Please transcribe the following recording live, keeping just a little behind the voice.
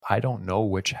I don't know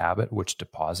which habit, which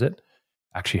deposit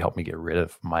actually helped me get rid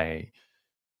of my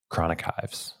chronic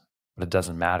hives, but it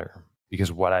doesn't matter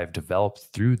because what I've developed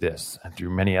through this and through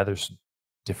many other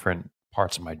different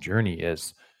parts of my journey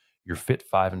is your Fit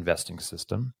 5 investing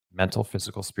system, mental,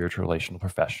 physical, spiritual, relational,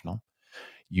 professional.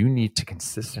 You need to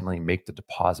consistently make the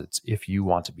deposits if you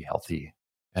want to be healthy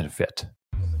and fit.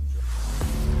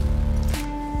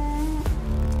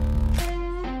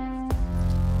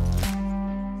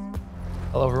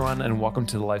 Hello, everyone, and welcome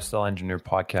to the Lifestyle Engineer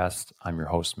Podcast. I'm your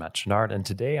host, Matt Chenard, and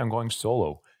today I'm going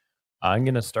solo. I'm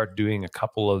going to start doing a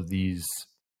couple of these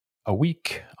a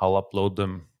week. I'll upload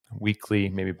them weekly,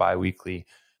 maybe bi-weekly.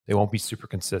 They won't be super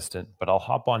consistent, but I'll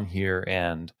hop on here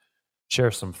and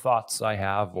share some thoughts I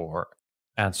have or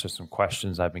answer some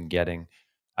questions I've been getting.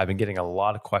 I've been getting a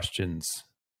lot of questions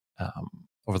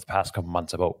over the past couple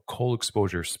months about cold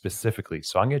exposure specifically.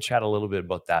 So I'm going to chat a little bit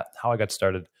about that, how I got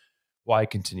started, why I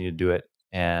continue to do it,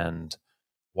 and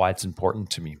why it's important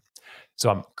to me. So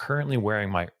I'm currently wearing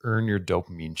my Earn Your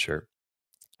Dopamine shirt.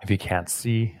 If you can't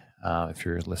see, if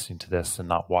you're listening to this and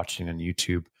not watching on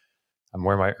YouTube, I'm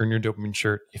wearing my Earn Your Dopamine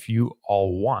shirt. If you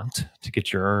all want to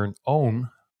get your own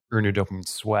Earn Your Dopamine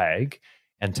swag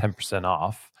and 10%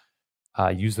 off,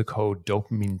 use the code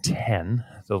Dopamine10.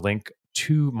 The link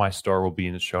to my store will be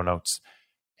in the show notes.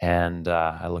 And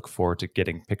I look forward to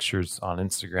getting pictures on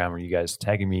Instagram or you guys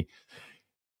tagging me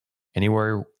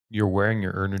anywhere you're wearing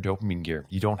your Earn Your Dopamine gear.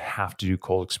 You don't have to do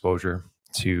cold exposure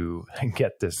to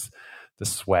get the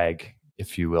swag,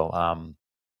 if you will.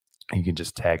 You can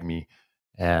just tag me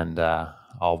and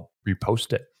I'll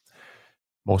repost it,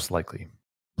 most likely,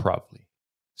 probably.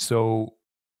 So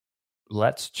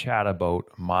let's chat about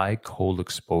my cold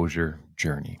exposure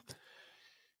journey.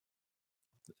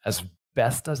 As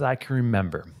best as I can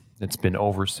remember, it's been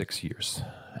over 6 years,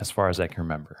 as far as I can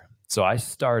remember. So I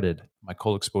started my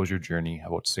cold exposure journey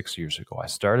about 6 years ago. I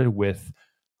started with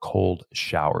cold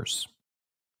showers.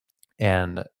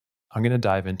 And I'm going to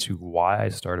dive into why I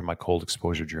started my cold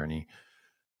exposure journey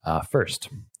first.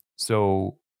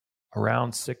 So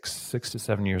around six to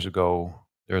 7 years ago,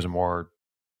 there was a more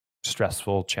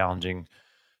stressful, challenging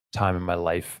time in my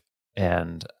life.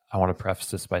 And I want to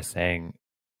preface this by saying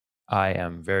I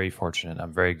am very fortunate.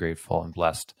 I'm very grateful and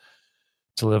blessed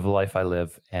to live the life I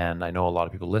live. And I know a lot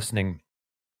of people listening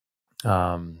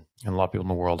and a lot of people in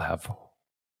the world have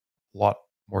a lot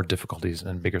more difficulties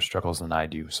and bigger struggles than I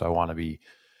do. So I want to be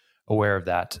aware of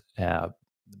that.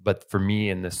 But for me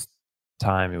in this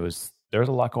time, there was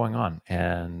a lot going on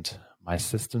and my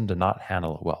system did not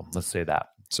handle it well. Let's say that.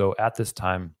 So at this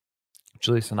time,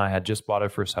 Julius and I had just bought our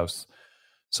first house.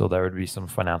 So there would be some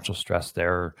financial stress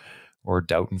there or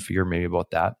doubt and fear maybe about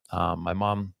that. My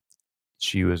mom,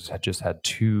 she had just had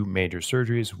 2 major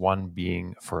surgeries, one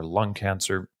being for lung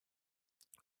cancer.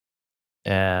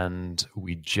 And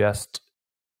we just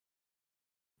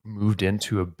moved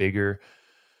into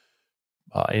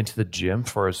into the gym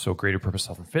for Greater Purpose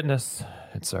Health and Fitness.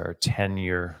 It's our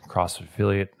 10-year CrossFit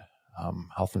affiliate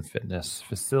health and fitness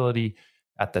facility.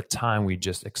 At the time, we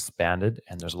just expanded,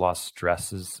 and there's a lot of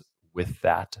stresses with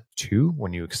that too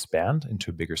when you expand into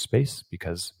a bigger space,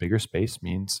 because bigger space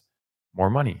means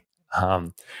more money.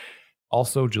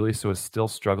 Also, Julissa was still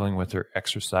struggling with her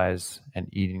exercise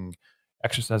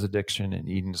addiction and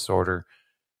eating disorder.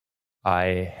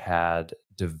 I had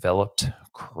developed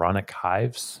chronic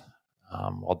hives.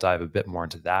 I'll dive a bit more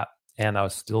into that. And I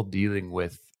was still dealing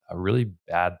with a really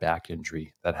bad back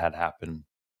injury that had happened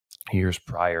years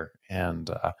prior. And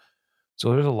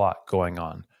so there's a lot going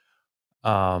on.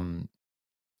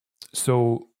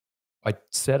 So I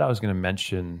said I was going to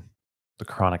mention the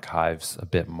chronic hives a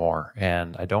bit more.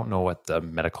 And I don't know what the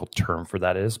medical term for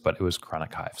that is, but it was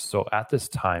chronic hives. So at this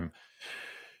time,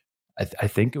 I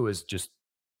think it was just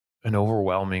an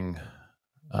overwhelming,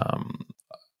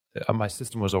 my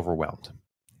system was overwhelmed.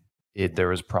 There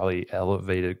was probably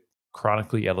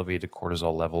chronically elevated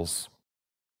cortisol levels.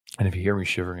 And if you hear me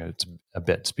shivering a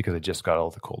bit, it's because I just got out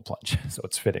of the cold plunge. So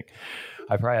it's fitting.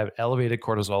 I probably have elevated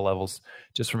cortisol levels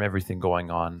just from everything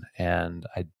going on. And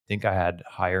I think I had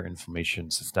higher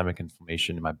systemic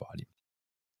inflammation in my body.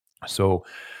 So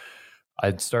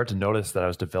I'd start to notice that I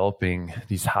was developing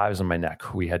these hives on my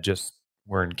neck.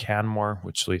 We're in Canmore,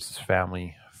 which Lisa's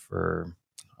family, for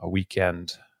a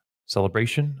weekend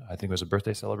celebration. I think it was a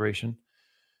birthday celebration.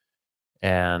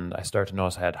 And I started to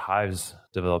notice I had hives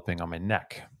developing on my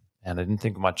neck. And I didn't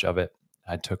think much of it.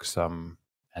 I took some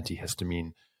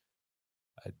antihistamine,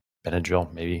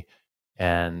 Benadryl maybe,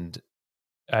 and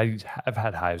I've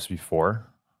had hives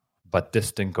before, but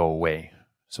this didn't go away.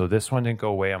 So this one didn't go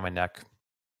away on my neck.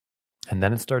 And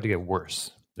then it started to get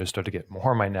worse. There started to get more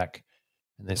on my neck.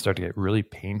 and they started to get really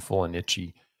painful and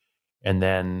itchy. And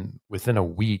then within a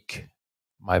week,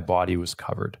 my body was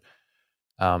covered.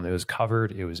 It was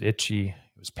covered, it was itchy,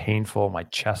 it was painful. My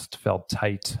chest felt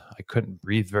tight. I couldn't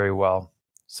breathe very well.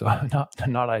 So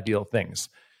not ideal things.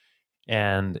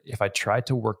 And if I tried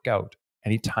to work out,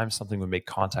 anytime something would make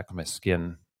contact with my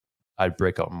skin, I'd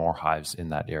break out more hives in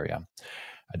that area.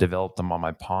 I developed them on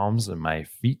my palms and my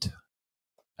feet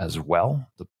as well.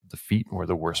 The feet were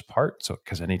the worst part. So,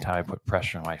 because anytime I put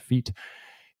pressure on my feet,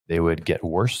 they would get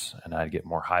worse and I'd get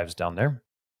more hives down there.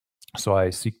 So I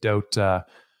seeked out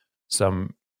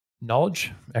some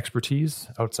knowledge, expertise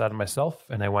outside of myself.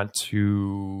 And I went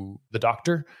to the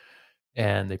doctor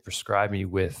and they prescribed me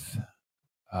with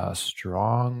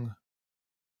strong,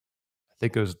 I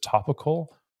think it was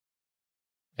topical,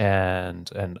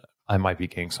 and I might be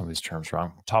getting some of these terms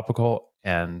wrong, topical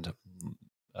and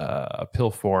a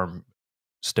pill form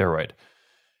steroid.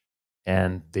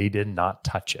 And they did not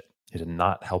touch it. It did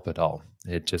not help at all.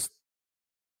 It just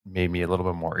made me a little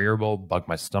bit more irritable, bugged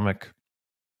my stomach,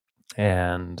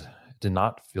 and did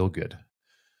not feel good.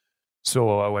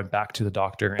 So I went back to the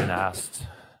doctor and asked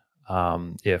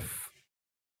if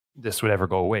this would ever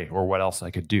go away or what else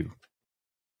I could do.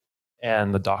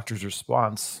 And the doctor's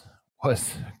response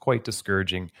was quite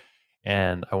discouraging.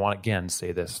 And I want to again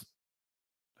say this,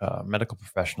 medical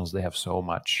professionals, they have so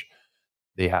much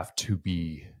they have to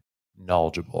be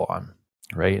knowledgeable on,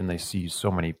 right? And they see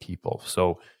so many people.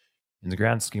 So in the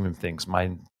grand scheme of things,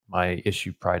 my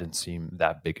issue probably didn't seem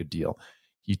that big a deal.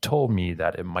 He told me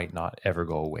that it might not ever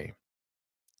go away.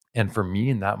 And for me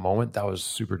in that moment, that was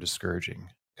super discouraging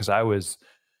because I was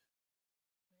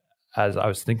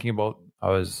thinking about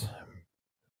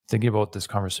this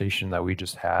conversation that we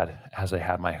just had as I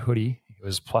had my hoodie. It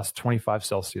was plus 25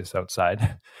 Celsius outside.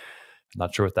 I'm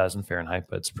not sure what that is in Fahrenheit,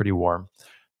 but it's pretty warm.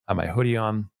 I had my hoodie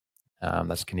on.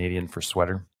 That's Canadian for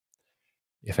sweater.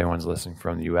 If anyone's listening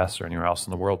from the US or anywhere else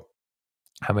in the world,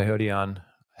 I had my hoodie on.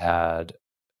 I had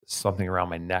something around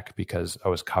my neck because I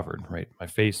was covered, right? My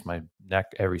face, my neck,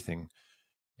 everything.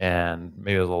 And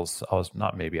maybe I was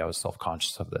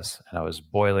self-conscious of this. And I was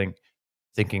boiling,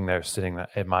 thinking there, sitting there,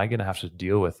 am I going to have to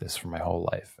deal with this for my whole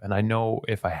life? And I know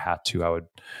if I had to, I would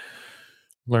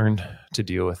learn to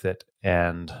deal with it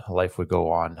and life would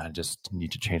go on. I just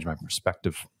need to change my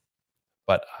perspective.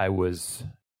 But I was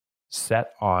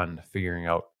set on figuring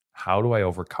out, how do I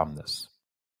overcome this?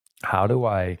 How do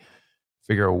I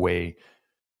figure a way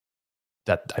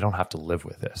that I don't have to live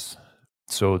with this?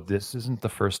 So this isn't the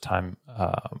first time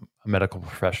a medical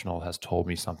professional has told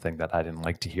me something that I didn't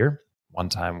like to hear. One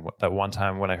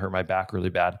time when I hurt my back really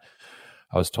bad,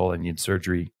 I was told I need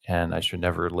surgery and I should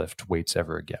never lift weights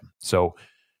ever again. So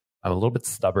I'm a little bit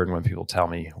stubborn when people tell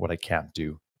me what I can't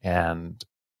do. And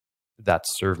that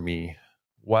served me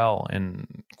well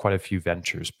in quite a few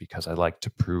ventures because I like to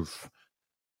prove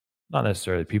not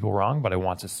necessarily people wrong, but I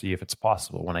want to see if it's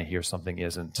possible when I hear something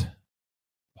isn't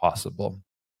possible.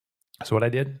 So what I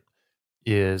did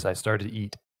is I started to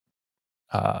eat,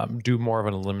 do more of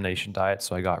an elimination diet.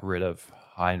 So I got rid of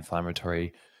high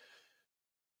inflammatory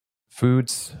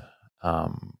foods,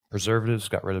 preservatives,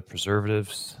 got rid of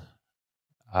preservatives.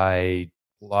 I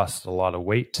lost a lot of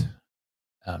weight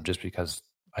just because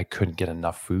I couldn't get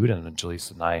enough food. And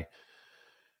Jaleesa and I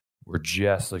were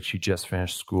she just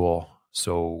finished school.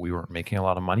 So we weren't making a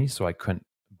lot of money. So I couldn't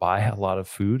buy a lot of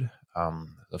food,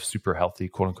 of super healthy,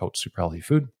 quote unquote, super healthy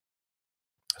food.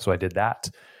 So I did that.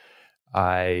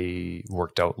 I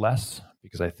worked out less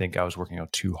because I think I was working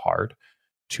out too hard,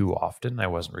 too often. I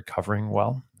wasn't recovering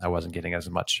well. I wasn't getting as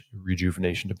much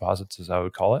rejuvenation deposits as I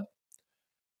would call it.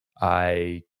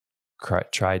 I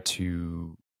tried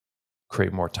to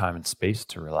create more time and space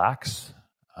to relax,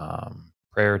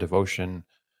 prayer, devotion,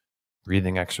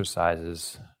 breathing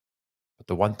exercises. But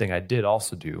the one thing I did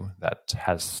also do that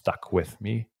has stuck with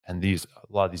me, and a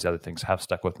lot of these other things have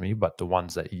stuck with me, but the one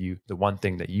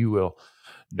thing that you will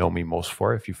know me most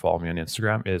for if you follow me on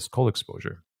Instagram is cold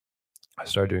exposure. I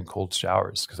started doing cold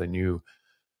showers because I knew,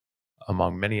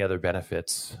 among many other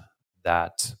benefits,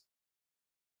 that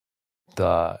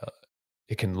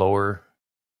it can lower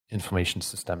inflammation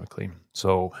systemically.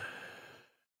 So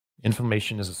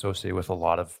inflammation is associated with a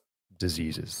lot of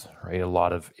diseases, right? A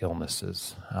lot of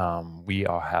illnesses. We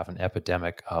all have an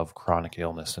epidemic of chronic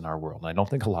illness in our world. And I don't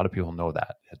think a lot of people know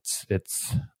that.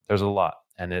 There's a lot,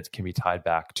 and it can be tied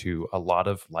back to a lot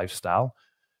of lifestyle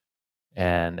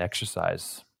and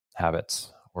exercise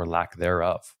habits or lack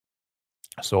thereof.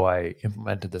 So I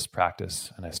implemented this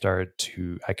practice and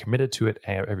I committed to it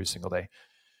every single day.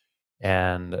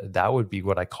 And that would be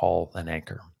what I call an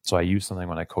anchor. So I use something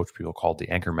when I coach people called the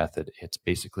anchor method. It's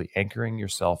basically anchoring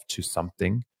yourself to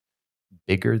something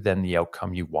bigger than the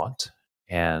outcome you want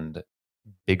and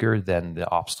bigger than the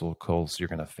obstacles you're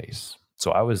going to face.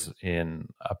 So I was in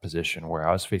a position where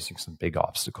I was facing some big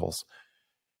obstacles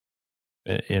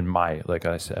in my, like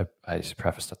I said, I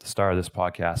prefaced at the start of this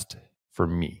podcast, for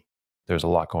me, there's a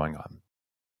lot going on.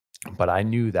 But I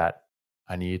knew that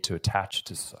I needed to attach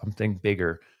to something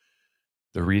bigger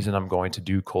the reason I'm going to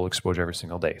do cold exposure every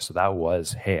single day. So that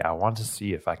was, hey, I want to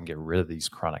see if I can get rid of these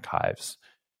chronic hives.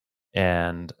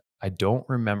 And I don't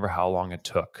remember how long it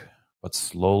took, but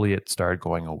slowly it started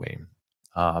going away.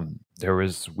 There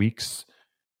was weeks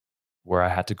where I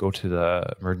had to go to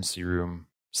the emergency room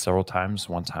several times.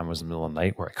 One time was in the middle of the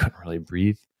night where I couldn't really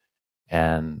breathe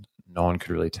and no one could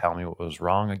really tell me what was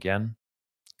wrong again,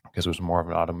 because it was more of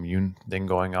an autoimmune thing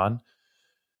going on.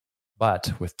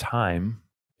 But with time,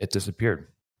 it disappeared.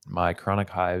 My chronic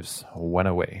hives went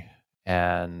away.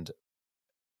 And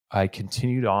I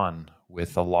continued on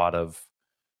with a lot of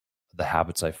the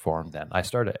habits I formed then. I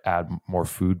started to add more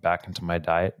food back into my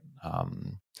diet.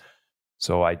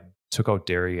 So I took out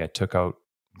dairy, I took out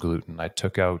gluten, I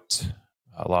took out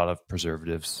a lot of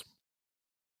preservatives.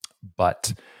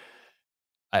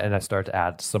 And I started to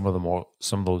add some of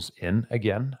those in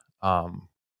again,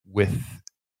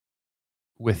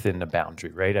 within a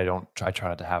boundary, right? I try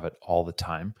not to have it all the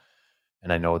time.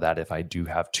 And I know that if I do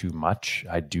have too much,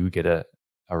 I do get a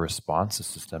response, a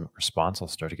systemic response. I'll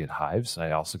start to get hives.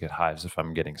 I also get hives if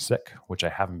I'm getting sick, which I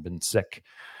haven't been sick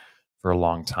for a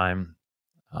long time.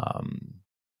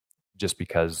 Just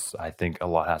because I think a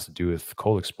lot has to do with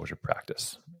cold exposure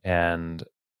practice. And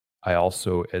I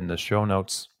also, in the show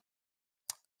notes,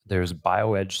 there's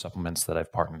BioEdge supplements that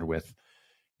I've partnered with,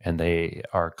 and they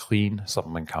are a clean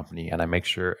supplement company. And I make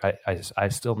sure I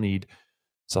still need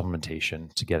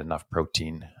supplementation to get enough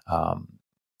protein,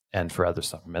 and for other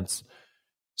supplements.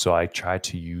 So I try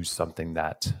to use something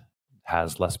that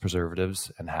has less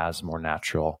preservatives and has more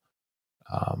natural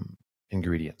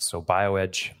ingredients. So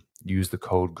BioEdge, use the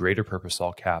code Greater Purpose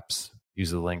All Caps, use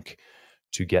the link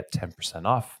to get 10%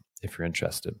 off if you're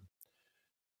interested.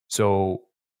 So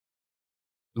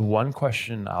the one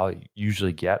question I'll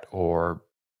usually get, or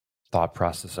thought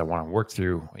process I want to work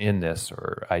through in this,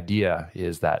 or idea,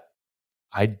 is that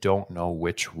I don't know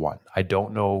which one. I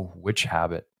don't know which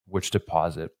habit, which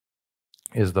deposit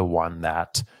is the one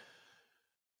that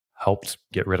helped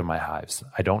get rid of my hives.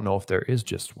 I don't know if there is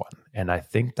just one. And I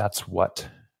think that's what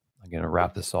I'm going to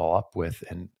wrap this all up with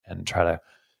and try to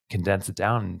condense it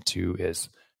down into is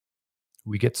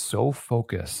we get so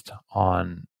focused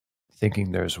on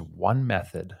thinking there's one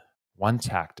method, one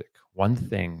tactic, one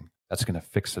thing that's going to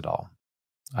fix it all.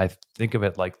 I think of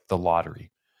it like the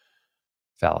lottery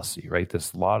fallacy, right?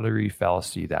 This lottery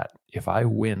fallacy that if I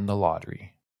win the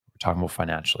lottery, we're talking about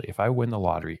financially, if I win the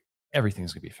lottery,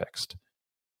 everything's going to be fixed,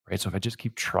 right? So if I just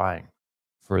keep trying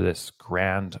for this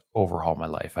grand overhaul of my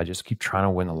life, I just keep trying to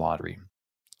win the lottery,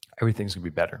 everything's going to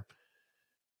be better.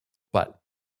 But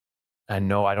I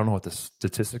don't know what the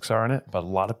statistics are on it, but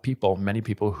many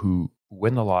people who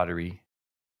win the lottery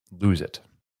lose it,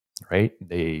 right?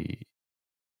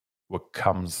 What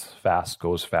comes fast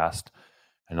goes fast.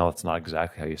 I know that's not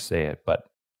exactly how you say it, but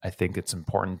I think it's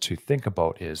important to think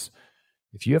about is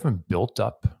if you haven't built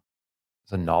up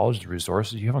the knowledge, the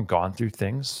resources, you haven't gone through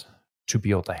things to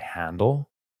be able to handle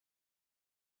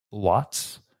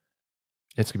lots,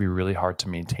 it's going to be really hard to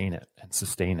maintain it and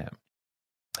sustain it.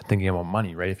 Thinking about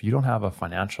money, right? If you don't have a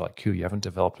financial IQ, you haven't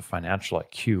developed a financial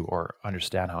IQ or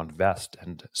understand how to invest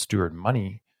and steward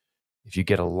money, if you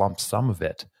get a lump sum of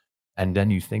it, and then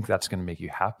you think that's going to make you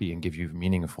happy and give you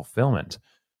meaning and fulfillment,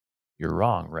 you're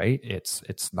wrong, right?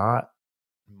 It's not,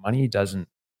 money just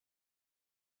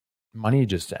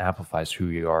amplifies who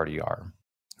you already are,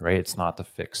 right? It's not the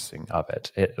fixing of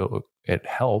it. It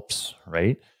helps,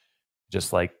 right?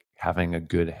 Just like having a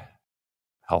good,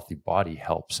 healthy body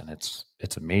helps, and it's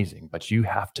amazing, but you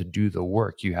have to do the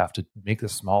work. You have to make the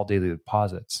small daily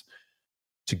deposits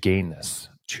to gain this,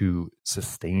 to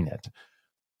sustain it.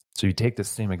 So you take the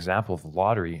same example of the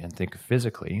lottery and think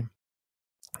physically,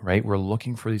 right? We're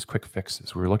looking for these quick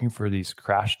fixes. We're looking for these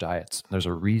crash diets. There's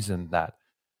a reason that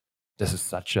this is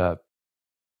such a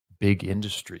big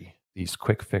industry, these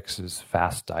quick fixes,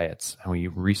 fast diets. And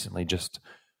we've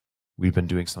been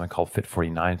doing something called Fit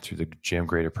 49 through the gym,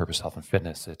 Greater Purpose Health and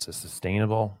Fitness. It's a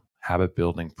sustainable habit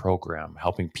building program,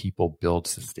 helping people build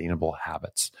sustainable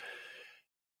habits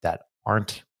that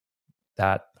aren't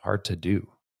that hard to do.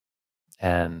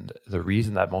 And the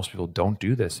reason that most people don't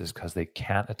do this is because they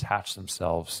can't attach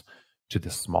themselves to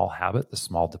the small habit, the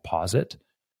small deposit.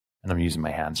 And I'm using my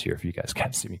hands here if you guys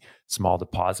can't see me, small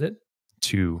deposit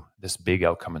to this big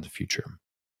outcome in the future.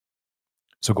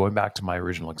 So going back to my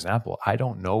original example, I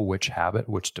don't know which habit,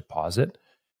 which deposit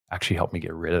actually helped me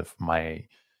get rid of my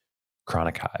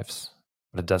chronic hives,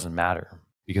 but it doesn't matter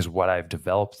because what I've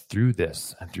developed through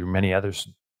this and through many other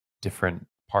different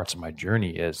parts of my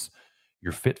journey is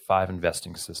your Fit 5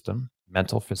 investing system: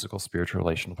 mental, physical, spiritual,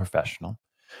 relational, professional.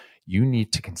 You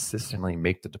need to consistently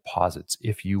make the deposits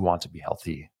if you want to be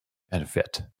healthy and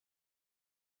fit.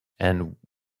 And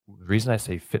the reason I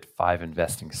say Fit 5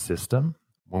 investing system,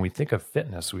 when we think of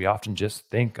fitness, we often just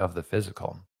think of the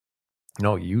physical.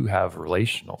 No, you have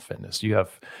relational fitness, you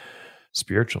have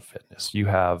spiritual fitness, you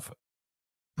have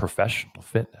professional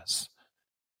fitness.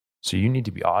 So you need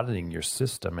to be auditing your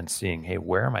system and seeing, hey,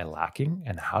 where am I lacking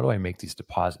and how do I make these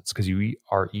deposits? Because you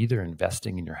are either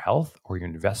investing in your health or you're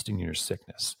investing in your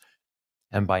sickness.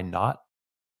 And by not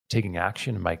taking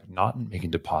action and by not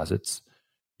making deposits,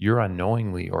 you're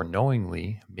unknowingly or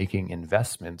knowingly making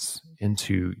investments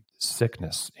into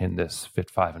sickness in this Fit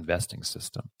 5 investing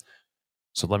system.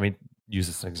 So let me use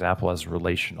this example as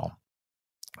relational,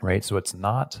 right? So it's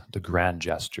not the grand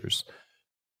gestures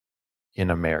in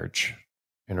a marriage,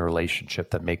 in a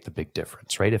relationship, that make the big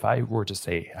difference, right? If I were to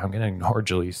say, I'm going to ignore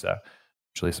Jaleesa,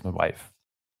 my wife,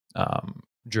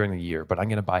 during the year, but I'm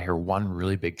going to buy her one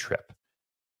really big trip,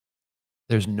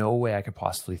 there's no way I could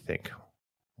possibly think,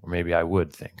 or maybe I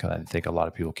would think, and I think a lot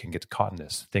of people can get caught in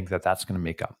this, think that that's going to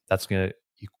make up, that's going to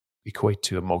equate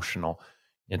to emotional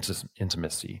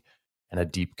intimacy and a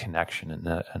deep connection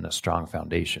and a strong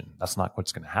foundation. That's not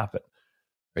what's going to happen,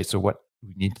 right? So what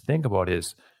we need to think about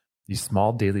is these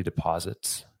small daily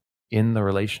deposits in the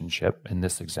relationship, in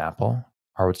this example,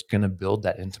 are what's going to build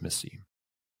that intimacy.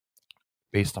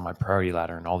 Based on my priority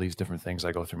ladder and all these different things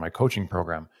I go through my coaching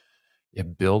program,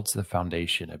 it builds the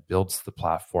foundation, it builds the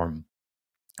platform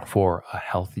for a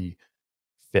healthy,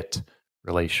 fit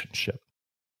relationship.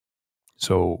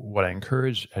 So what I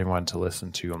encourage anyone to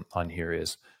listen to on here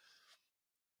is,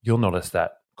 you'll notice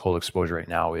that cold exposure right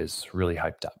now is really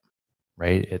hyped up,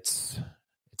 right? It's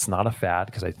not a fad,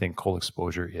 because I think cold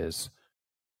exposure is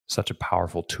such a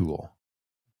powerful tool.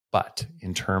 But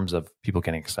in terms of people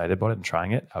getting excited about it and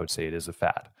trying it, I would say it is a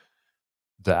fad.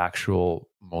 The actual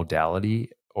modality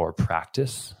or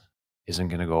practice isn't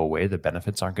going to go away. The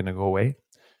benefits aren't going to go away.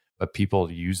 But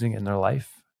people using it in their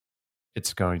life,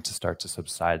 it's going to start to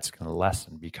subside. It's going to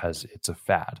lessen because it's a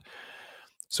fad.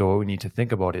 So what we need to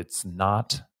think about, it's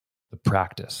not the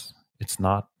practice. It's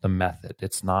not the method.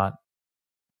 It's not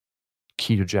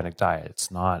ketogenic diet.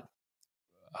 It's not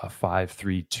a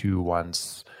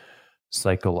 5-3-2-1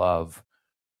 cycle of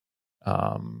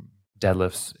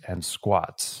deadlifts and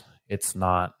squats. It's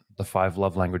not the 5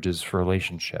 love languages for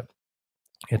relationship.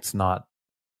 It's not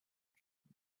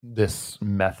this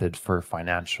method for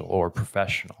financial or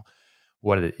professional.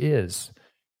 What it is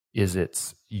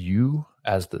it's you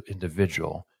as the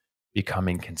individual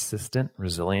becoming consistent,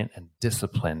 resilient, and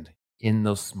disciplined in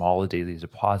those small daily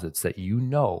deposits that you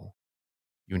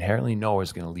inherently know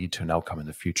is going to lead to an outcome in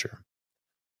the future.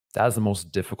 That is the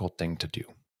most difficult thing to do.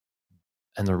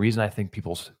 And the reason I think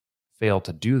people fail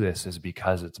to do this is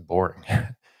because it's boring.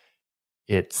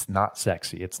 It's not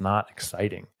sexy. It's not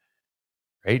exciting,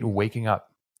 right? Waking up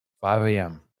 5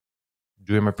 a.m.,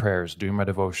 doing my prayers, doing my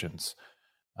devotions,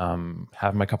 having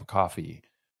my cup of coffee,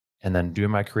 and then doing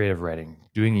my creative writing,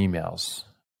 doing emails.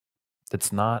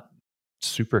 That's not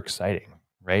super exciting,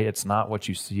 right? It's not what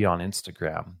you see on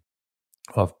Instagram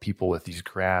of people with these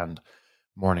grand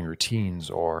morning routines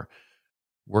or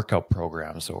workout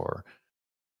programs or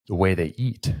the way they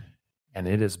eat. And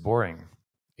it is boring.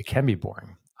 It can be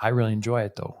boring. I really enjoy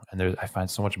it though. And I find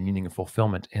so much meaning and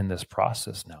fulfillment in this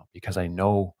process now because I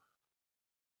know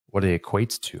what it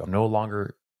equates to. I'm no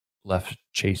longer left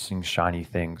chasing shiny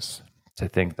things to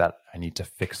think that I need to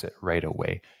fix it right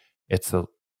away. It's a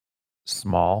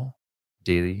small,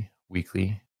 daily,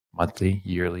 weekly, monthly,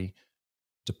 yearly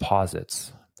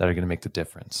deposits that are going to make the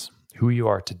difference. Who you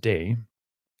are today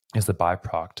is the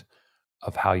byproduct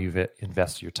of how you've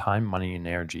invested your time, money, and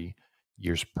energy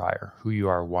years prior. Who you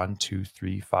are 1, 2,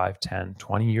 3, 5, 10,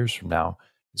 20 years from now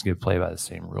is going to play by the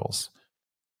same rules.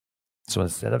 So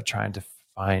instead of trying to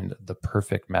find the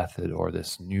perfect method or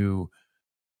this new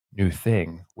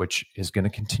thing, which is going to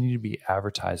continue to be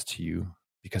advertised to you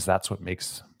because that's what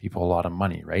makes people a lot of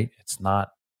money, right?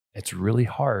 It's really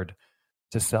hard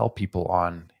to sell people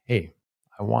on, hey,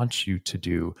 I want you to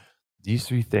do these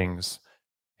 3 things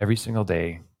every single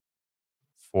day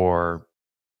for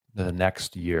the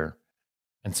next year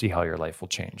and see how your life will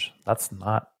change. That's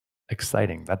not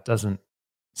exciting. That doesn't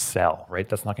sell, right?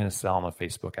 That's not going to sell on a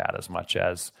Facebook ad as much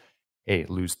as, hey,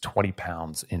 lose 20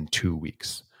 pounds in 2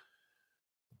 weeks.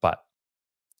 But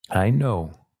I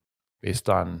know, based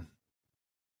on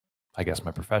I guess,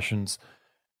 my professions,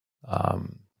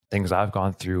 things I've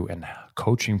gone through, and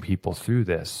coaching people through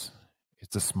this.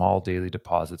 It's the small daily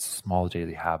deposits, small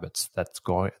daily habits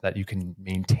that you can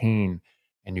maintain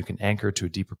and you can anchor to a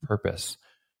deeper purpose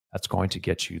that's going to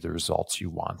get you the results you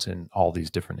want in all these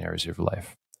different areas of your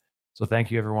life. So thank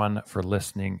you everyone for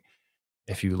listening.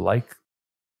 If you like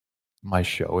my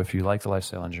show, if you like the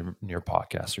Lifestyle Engineer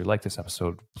podcast, or you like this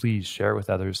episode, please share it with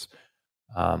others.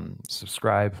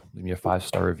 Subscribe, leave me a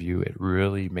 5-star review. It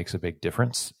really makes a big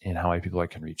difference in how many people I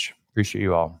can reach. Appreciate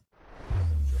you all.